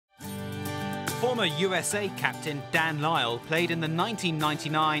Former USA captain Dan Lyle played in the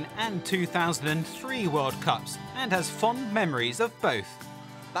 1999 and 2003 World Cups and has fond memories of both.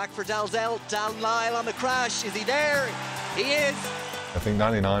 Back for Dalzell, Dan Lyle on the crash. Is he there? He is. I think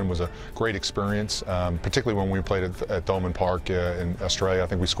 '99 was a great experience, particularly when we played at Thomond Park in Australia. I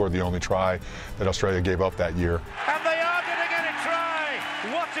think we scored the only try that Australia gave up that year. And they are going to get a try.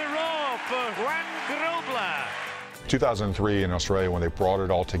 What a roar for Juan Grobler. 2003 in Australia, when they brought it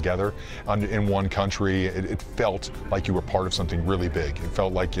all together in one country, it felt like you were part of something really big. It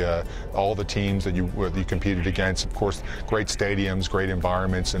felt like all the teams that you competed against, of course, great stadiums, great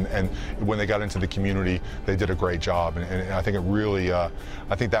environments, and when they got into the community, they did a great job. And I think it really, I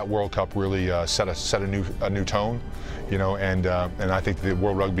think that World Cup really set a new tone, you know, and I think the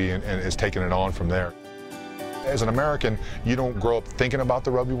World Rugby is taking it on from there. As an American, you don't grow up thinking about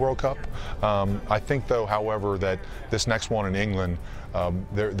the Rugby World Cup. I think, though, however, that this next one in England,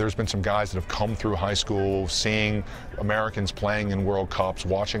 there's been some guys that have come through high school, seeing Americans playing in World Cups,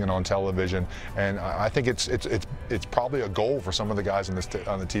 watching it on television, and I think it's probably a goal for some of the guys on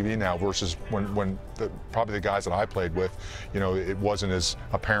the TV now versus when probably the guys that I played with, you know, it wasn't as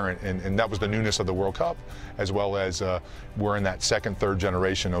apparent, and that was the newness of the World Cup, as well as we're in that second, third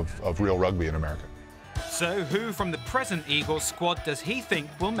generation of real rugby in America. So who from the present Eagles squad does he think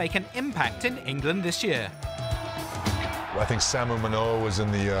will make an impact in England this year? I think Samu Manoa was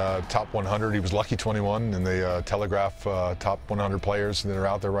in the top 100. He was lucky 21 in the Telegraph top 100 players that are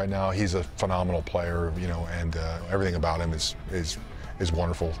out there right now. He's a phenomenal player, you know, and everything about him is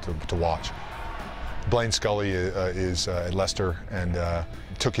wonderful to watch. Blaine Scully is at Leicester and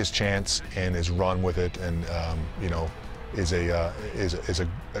took his chance and has run with it, and you know, is a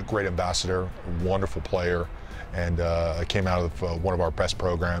great ambassador, wonderful player, and came out of one of our best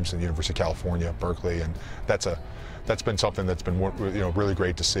programs at the University of California, Berkeley, and that's been something that's been, you know, really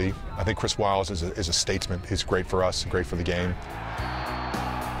great to see. I think Chris Wiles is a statesman. He's great for us, great for the game.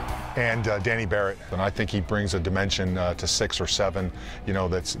 And Danny Barrett, and I think he brings a dimension to 6 or 7, you know,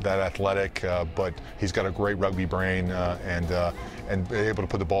 that's that athletic, but he's got a great rugby brain and able to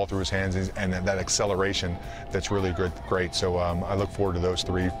put the ball through his hands, and that acceleration that's really great. So I look forward to those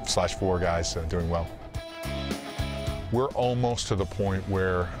 3/4 guys doing well. We're almost to the point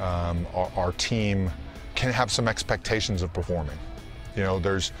where our team can have some expectations of performing. You know,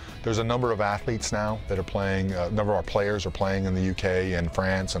 there's a number of athletes now that are playing, a number of our players are playing in the UK and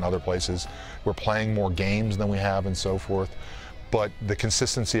France and other places. We're playing more games than we have and so forth. But the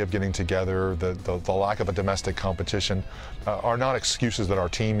consistency of getting together, the lack of a domestic competition are not excuses that our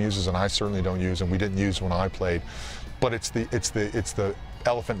team uses, and I certainly don't use, and we didn't use when I played. But it's the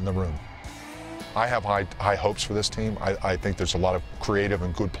elephant in the room. I have high hopes for this team. I think there's a lot of creative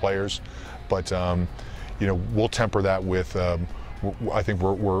and good players, but you know, we'll temper that with. I think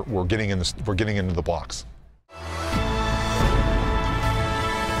we're getting into the blocks.